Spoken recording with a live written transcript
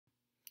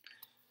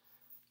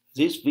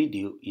This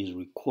video is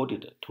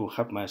recorded to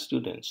help my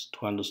students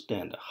to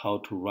understand how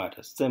to write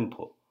a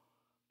simple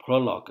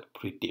Prolog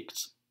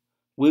predicts.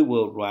 We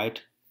will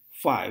write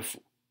 5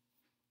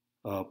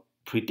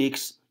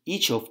 predicts.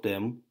 Each of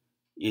them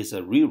is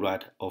a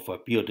rewrite of a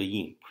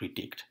built-in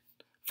predict.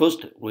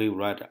 First, we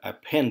write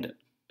append.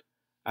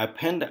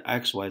 Append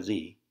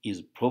xyz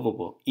is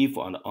provable if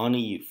and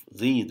only if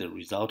z is the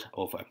result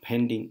of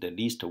appending the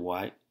list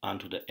y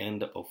onto the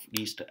end of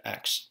list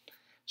x.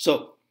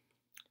 So,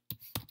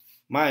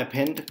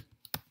 myAppend,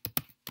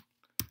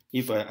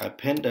 if I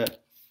append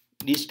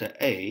list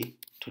A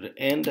to the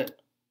end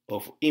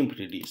of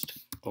empty list,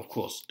 of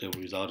course, the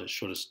result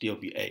should still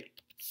be A.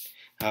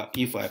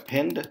 If I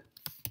append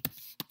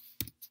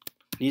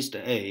list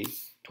A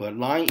to a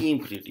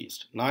non-empty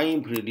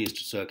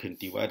list, so I can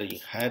divide it in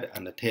head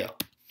and tail.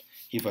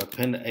 If I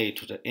append A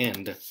to the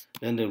end,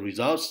 then the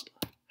results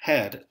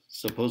head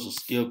supposed to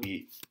still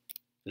be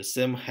the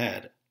same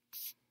head,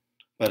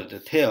 but the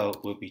tail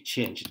will be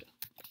changed.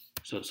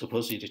 So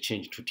suppose it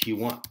change to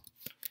T1.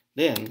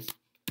 Then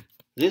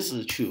this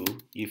is true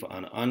if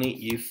and only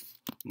if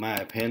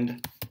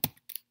myAppend,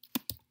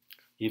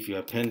 if you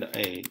append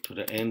A to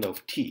the end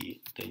of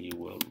T, then you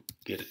will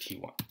get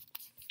T1.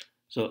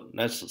 So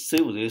let's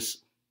save this.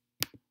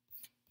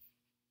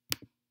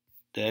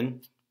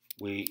 Then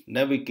we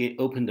navigate,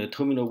 open the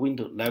terminal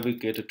window,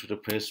 navigate to the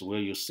place where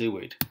you save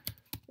it.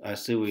 I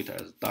save it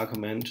as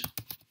document,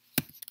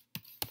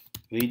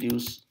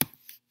 videos,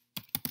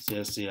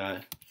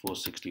 CSCI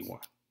 461.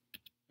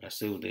 I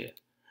save there.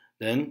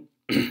 Then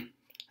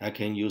I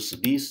can use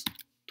this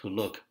to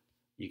look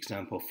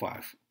example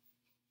 5.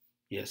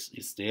 Yes,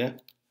 it's there.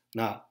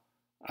 Now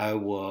I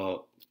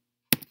will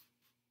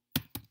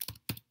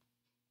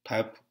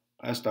type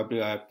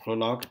SWI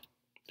Prolog,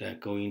 then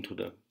go into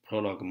the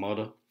Prolog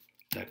model,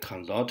 then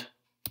consult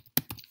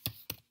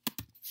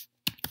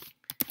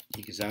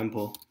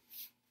example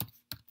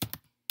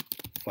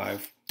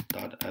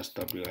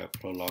 5.SWI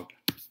Prolog.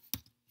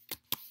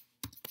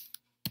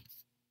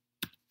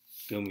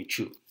 Give me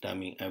true. That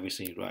means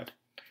everything is right.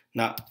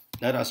 Now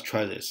let us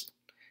try this.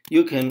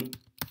 You can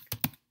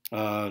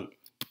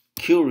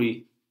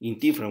query in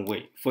different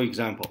way. For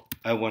example,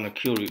 I want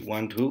to query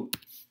 1, 2,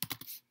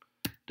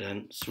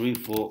 then 3,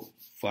 4,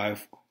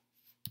 5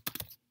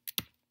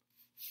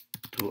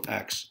 to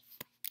x.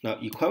 Now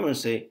equivalent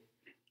say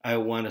I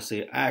want to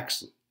say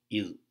x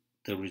is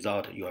the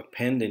result. You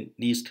append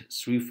list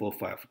 3, 4,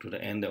 5 to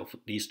the end of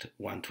list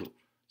 1, 2.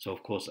 So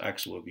of course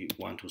x will be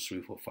 1, 2,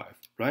 3, 4, 5,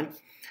 right?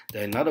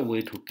 Then another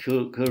way to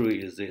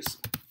query is this.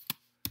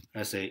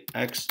 I say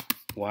x,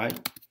 y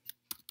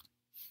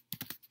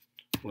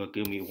will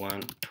give me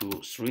 1,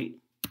 2, 3.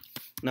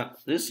 Now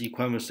this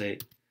equation say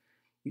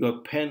you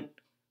append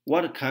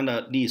what kind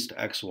of list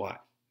x, y.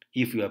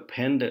 If you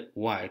append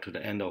y to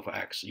the end of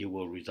x, you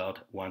will result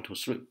 1, 2,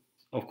 3.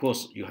 Of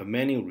course, you have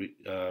many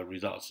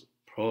results.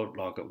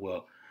 Prolog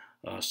will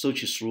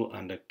search through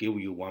and give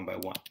you one by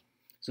one.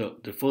 So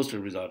the first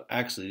result,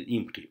 x is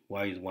empty,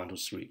 y is 1, 2,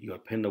 3. You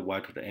append y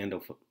to the end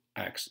of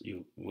x,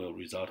 you will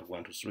result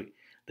 1, 2, 3.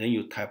 Then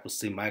you type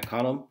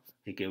semicolon,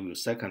 it gives you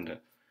second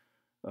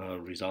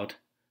result.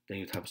 Then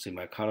you type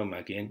semicolon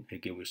again,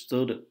 it gives you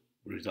third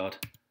result.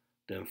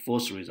 Then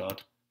fourth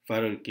result,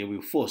 finally give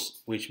you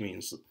fourth, which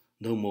means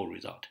no more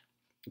result.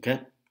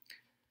 Okay?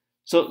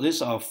 So this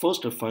is our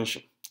first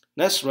function.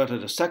 Let's write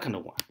the second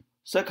one.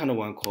 Second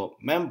one called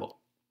member.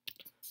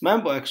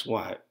 Member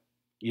xy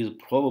is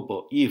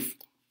probable if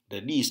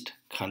the list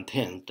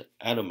contains the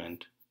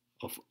element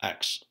of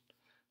x.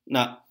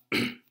 Now,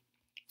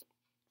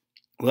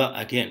 well,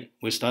 again,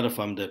 we start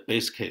from the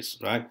base case,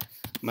 right?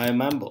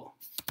 myMember.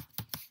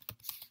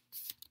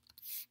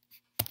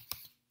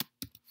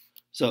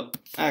 So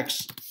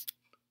x,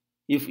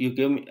 if you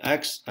give me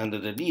x and the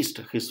list,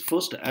 his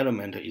first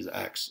element is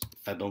x.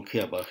 I don't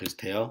care about his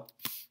tail.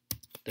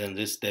 Then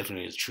this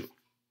definitely is true.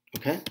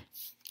 Okay?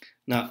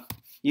 Now,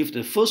 if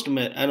the first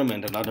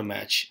element does not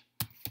match,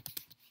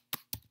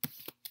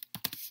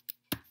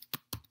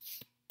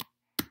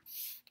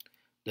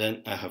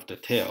 then I have the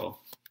tail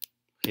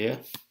here.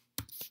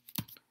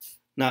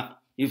 Now,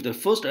 if the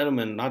first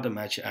element not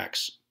match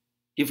x,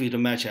 if it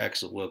match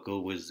x, we'll go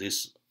with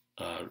this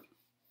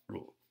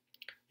rule.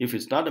 If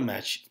it's not a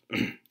match,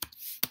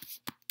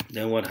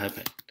 then what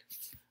happened?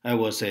 I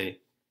will say,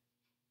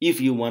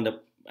 if you want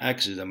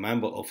x is a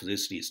member of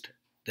this list,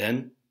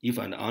 then if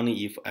and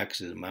only if x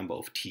is a member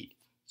of T.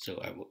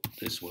 So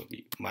this will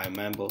be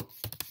myMember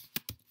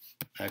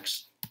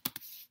x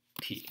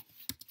T.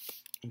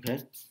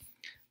 Okay?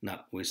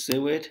 Now we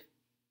save it,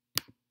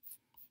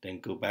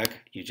 then go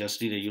back. You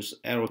just need to use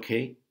arrow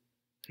key.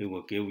 It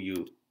will give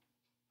you,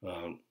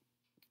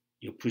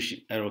 you push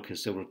arrow key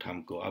several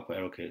times, go up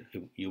arrow key,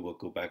 you will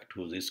go back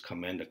to this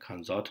command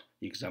consult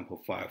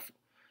example 5.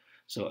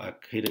 So I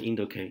hit the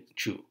enter key,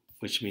 true,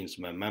 which means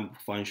my member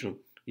function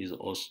is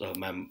also,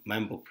 my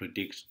member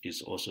predicts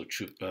is also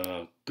true,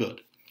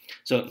 good.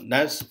 So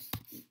let's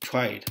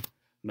try it.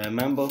 My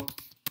member,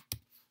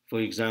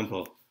 for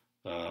example,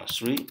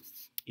 3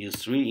 is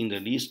 3 in the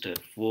list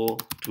 4,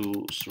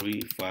 2,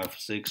 3, 5,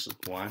 6,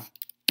 1.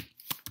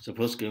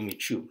 Suppose give me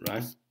true,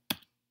 right?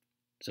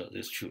 So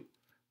this is true.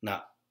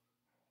 Now,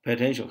 pay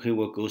attention, he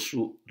will go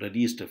through the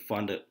list,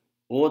 find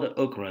all the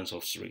occurrence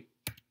of 3.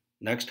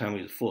 Next time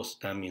is false,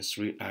 that means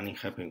 3 only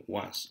happen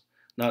once.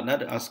 Now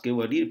let us give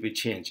a little bit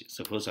change.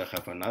 Suppose I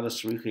have another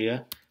 3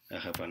 here, I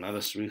have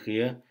another 3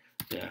 here,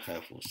 then I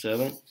have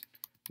 7.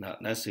 Now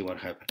let's see what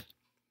happened.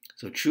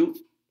 So true,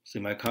 see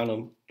my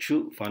column,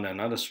 true, find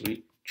another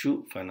 3,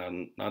 true, find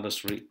another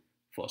 3,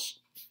 false.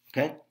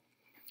 Okay?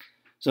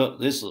 So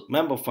this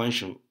member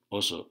function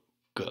also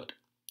good.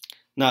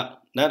 Now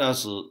let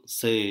us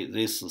say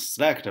this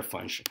select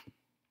function,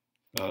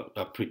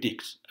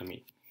 predicts,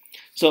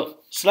 So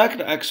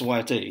select x,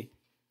 y, z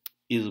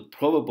is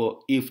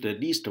probable if the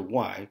list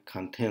y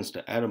contains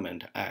the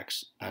element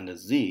x and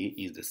z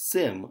is the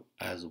same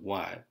as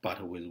y,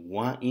 but with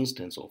one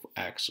instance of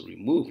x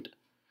removed.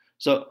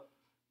 So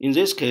in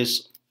this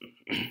case,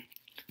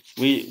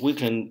 we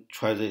can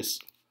try this.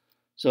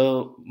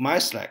 So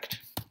mySelect,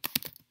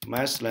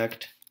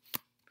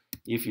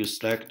 if you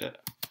select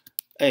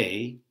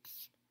A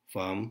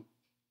from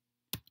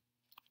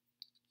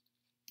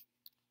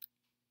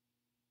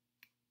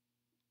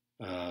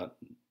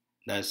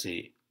let's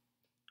say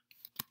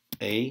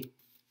A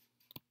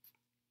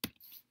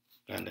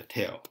and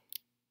tail,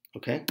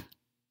 okay?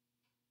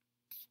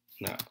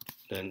 Now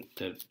then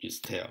there is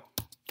tail.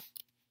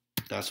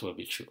 That will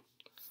be true.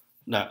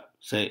 Now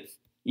say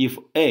if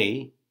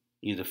A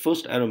is the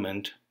first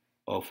element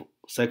of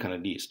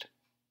second list,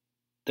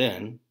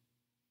 then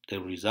the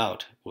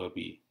result will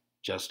be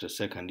just the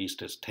second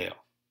list's tail,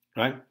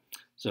 right?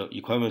 So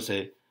equation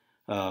say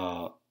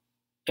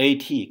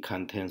AT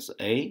contains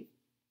A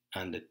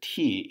and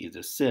T is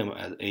the same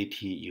as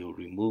AT, you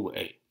remove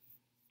A,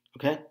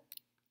 okay?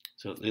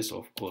 So this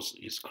of course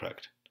is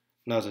correct.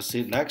 Now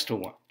the next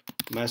one,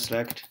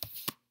 mySelect.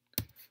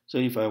 So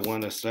if I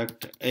want to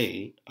select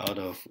A out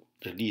of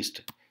the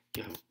list,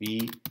 you have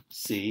B,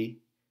 C,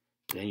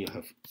 then you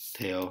have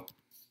tail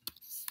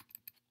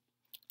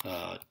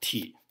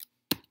T,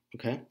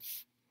 okay?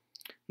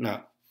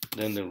 Now,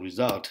 then the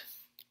result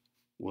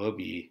will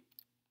be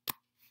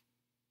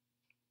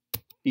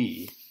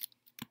B,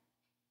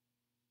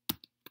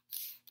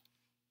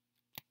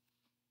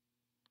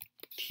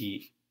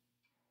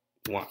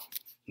 T1.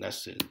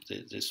 Let's say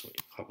this way.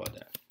 How about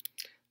that?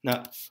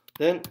 Now,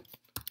 then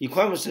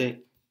equation say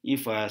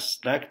if I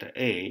select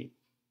A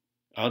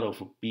out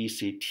of B,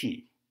 C,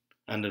 T,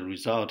 and the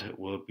result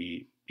will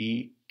be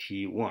B,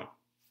 T1.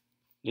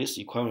 This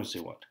equation say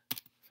what?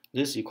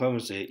 This equation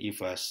say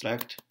if I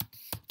select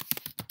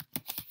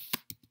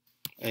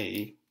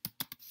A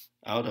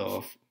out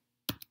of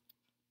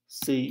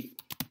C,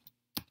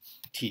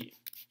 T,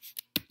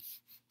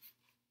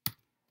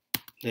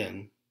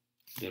 then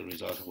the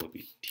result will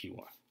be T1.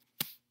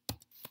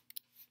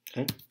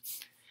 Okay.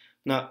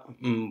 Now,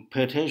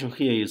 pay attention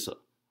here is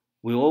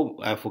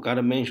I forgot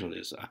to mention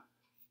this.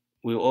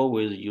 We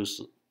always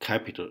use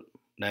capital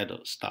letter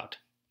start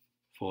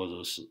for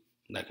those,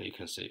 like you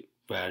can say,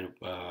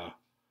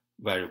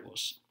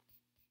 variables.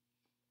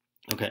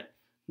 Okay.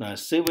 Now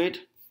save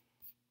it.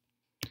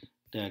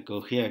 Then I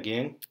go here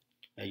again.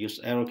 I use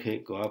arrow key,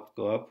 go up,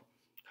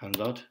 comes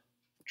out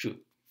true.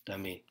 That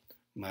means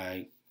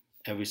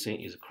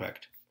everything is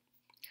correct.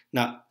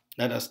 Now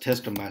let us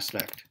test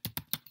mySelect.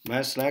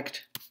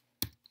 mySelect,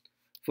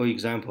 for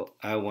example,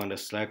 I want to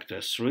select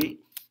 3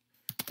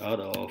 out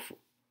of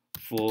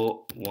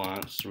 4,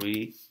 1,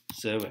 3,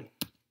 7.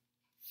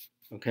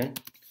 Okay,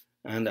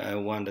 and I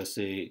want to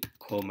say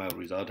call my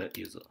result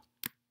is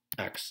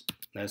x.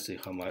 Let's see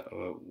how my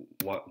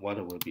what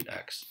will be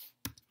x.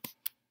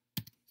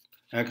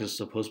 X is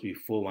supposed to be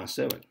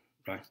 417,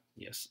 right?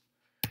 Yes.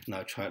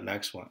 Now try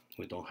next one.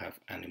 We don't have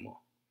anymore.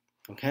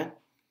 Okay.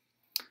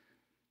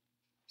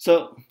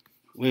 So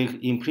we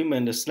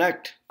implement the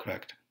select,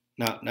 correct?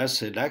 Now let's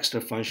say next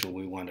function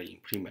we want to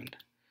implement.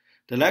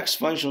 The next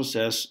function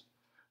says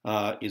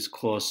is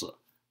called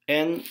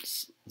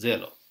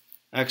n0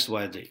 x,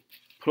 y, z.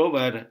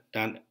 Provided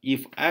that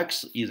if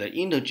x is an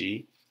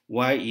integer,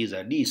 y is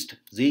a list,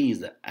 z is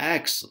the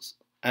x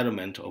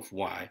element of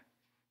y,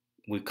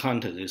 we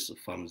count this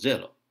from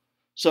 0.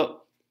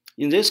 So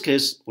in this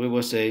case, we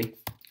will say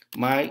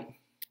my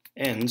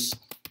ends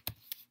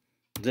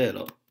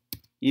 0.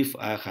 If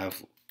I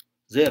have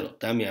 0,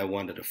 that means I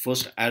want the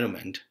first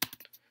element,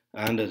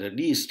 and the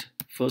list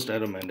first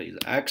element is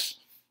x,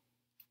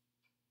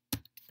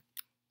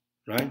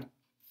 right?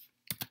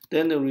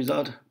 Then the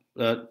result,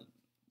 then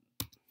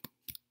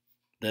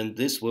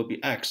this will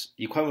be x.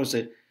 Equation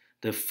say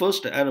the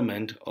first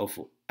element of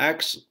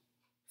x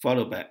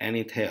followed by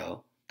any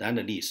tail, then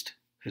the list.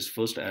 His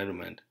first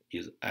element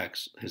is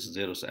x, his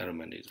zeroth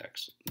element is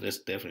x. This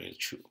definitely is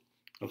true.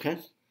 Okay?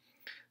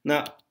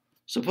 Now,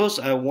 suppose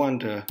I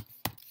want to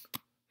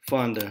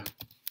find the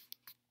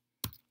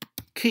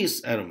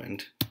kth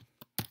element,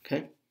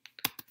 okay,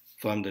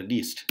 from the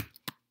list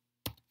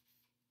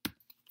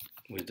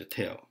with the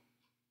tail.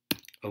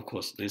 Of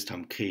course, this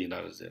time k is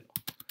not 0.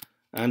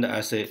 And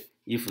I say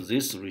if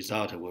this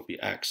result will be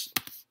x,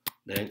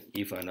 then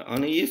if and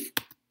only if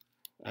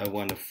I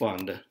want to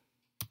find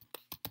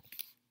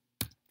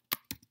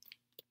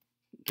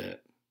the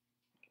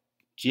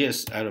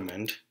GS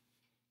element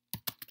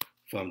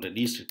from the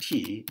list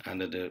T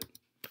and the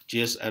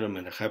GS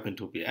element happen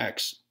to be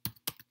x.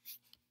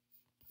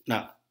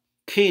 Now,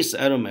 K's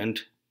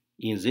element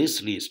in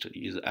this list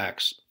is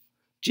x.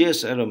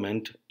 J's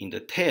element in the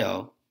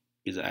tail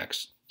is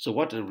x. So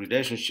what is the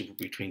relationship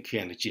between K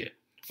and J?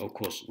 Of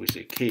course, we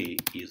say K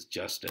is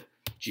just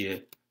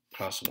J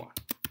plus 1.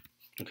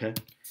 Okay?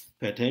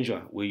 Pay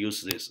attention, we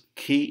use this.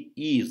 K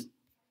is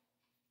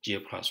J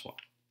plus 1.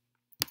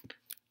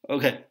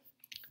 Okay,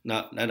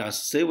 now let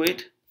us save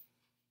it.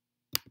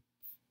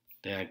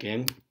 Then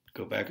again,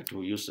 go back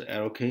to use the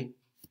arrow key,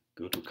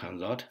 go to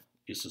consult.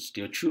 It's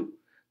still true.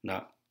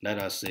 Now let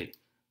us say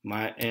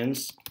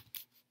myEnds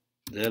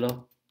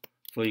 0.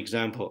 For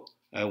example,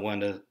 I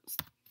want a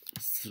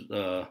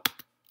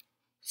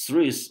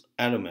threes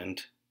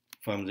element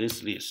from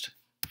this list: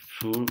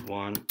 2,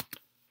 1,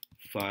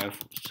 5,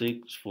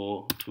 6,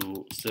 4,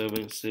 2,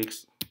 7,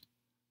 6.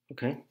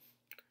 Okay,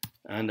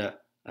 and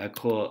I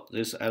call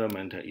this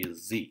element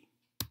is Z.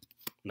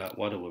 Now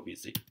what will be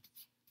Z?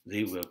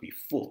 Z will be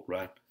 4,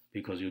 right?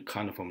 Because you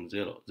count from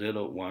 0,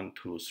 0, 1,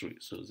 2, 3.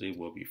 So Z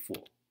will be 4.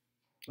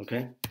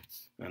 Okay,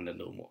 and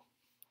no more.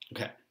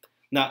 Okay,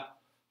 now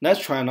let's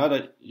try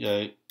another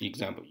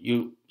example.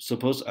 You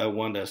suppose I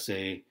want to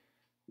say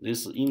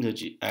this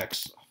integer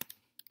x.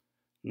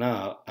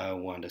 Now I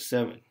want a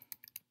 7.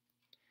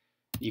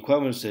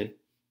 Equivalency.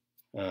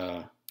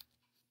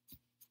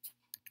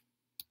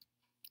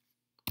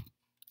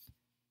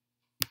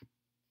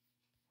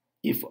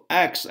 If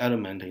x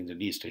element in the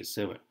list is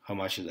 7, how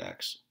much is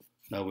x?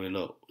 Now we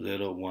know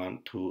 0, 1,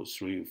 2,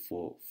 3,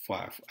 4,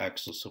 5.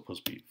 X is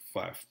supposed to be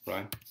 5,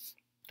 right?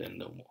 Then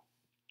no more.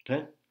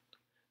 Okay?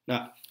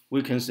 Now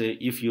we can say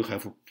if you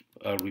have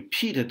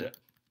repeated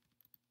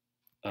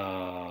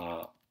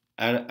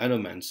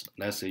elements,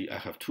 let's say I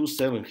have 2,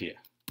 7 here.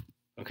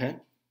 Okay?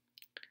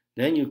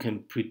 Then you can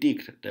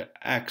predict that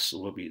x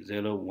will be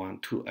 0, 1,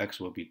 2. X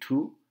will be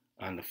 2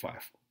 and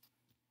 5.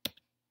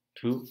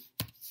 2,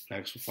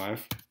 x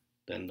 5.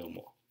 Then no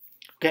more.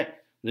 Okay,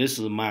 this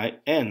is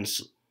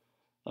myEnds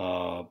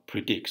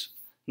predicts.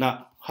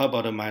 Now, how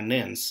about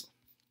myLength?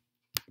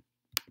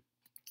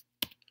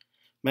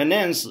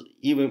 myLength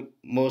even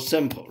more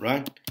simple,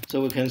 right?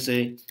 So we can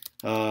say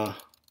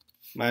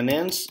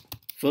myLength.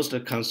 First,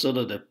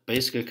 consider the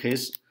basic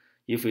case.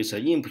 If it's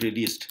an empty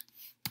list,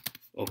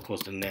 of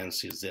course the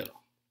length is 0.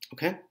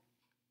 Okay.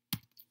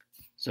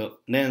 So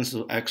length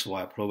of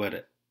xy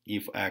provided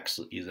if x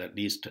is a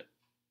list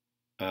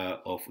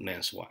of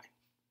length y.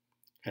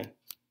 Okay,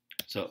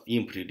 so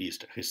empty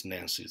list, his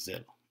length is 0,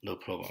 no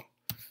problem.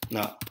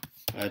 Now,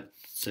 I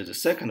say the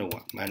second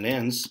one,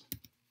 myLength.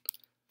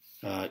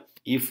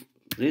 If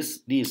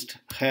this list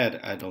head,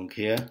 I don't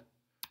care.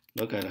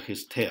 Look at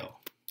his tail.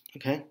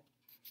 Okay.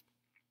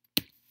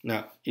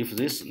 Now, if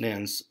this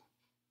length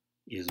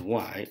is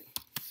y,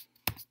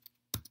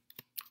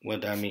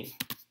 what I mean?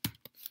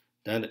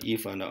 Then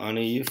if and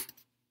only if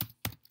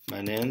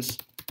myLength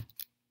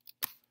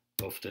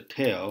of the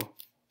tail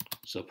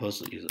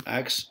suppose is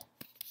x,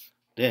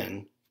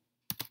 then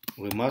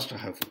we must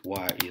have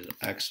y is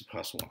x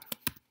plus 1.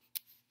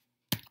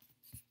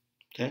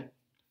 Okay?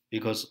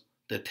 Because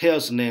the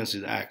tail's length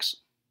is x,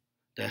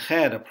 the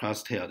head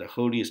plus tail, the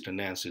whole list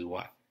length is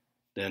y.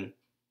 Then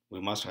we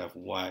must have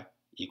y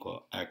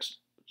equal x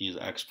is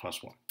x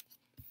plus 1.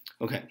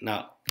 Okay,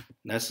 now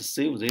let's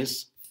save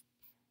this.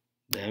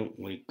 Then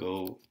we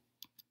go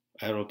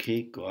arrow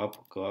key, go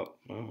up, go up,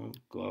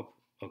 go up.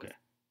 Okay,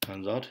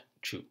 turns out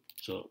true.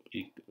 So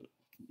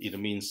it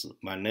means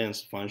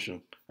myLength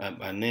function,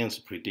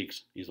 myLength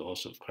predicts is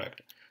also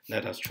correct.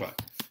 Let us try.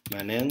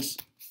 myLength,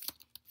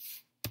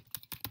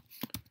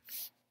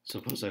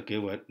 suppose I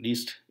give a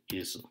list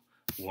is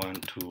 1,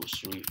 2,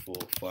 3, 4,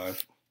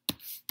 5.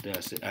 Then I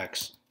say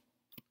x.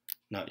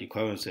 Now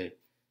equivalency,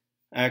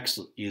 x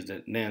is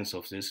the length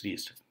of this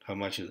list. How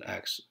much is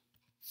x?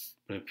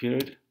 Per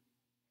period,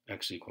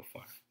 x equals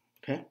 5.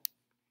 Okay?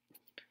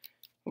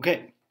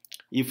 Okay.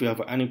 If you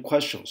have any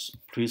questions,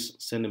 please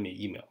send me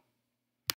email.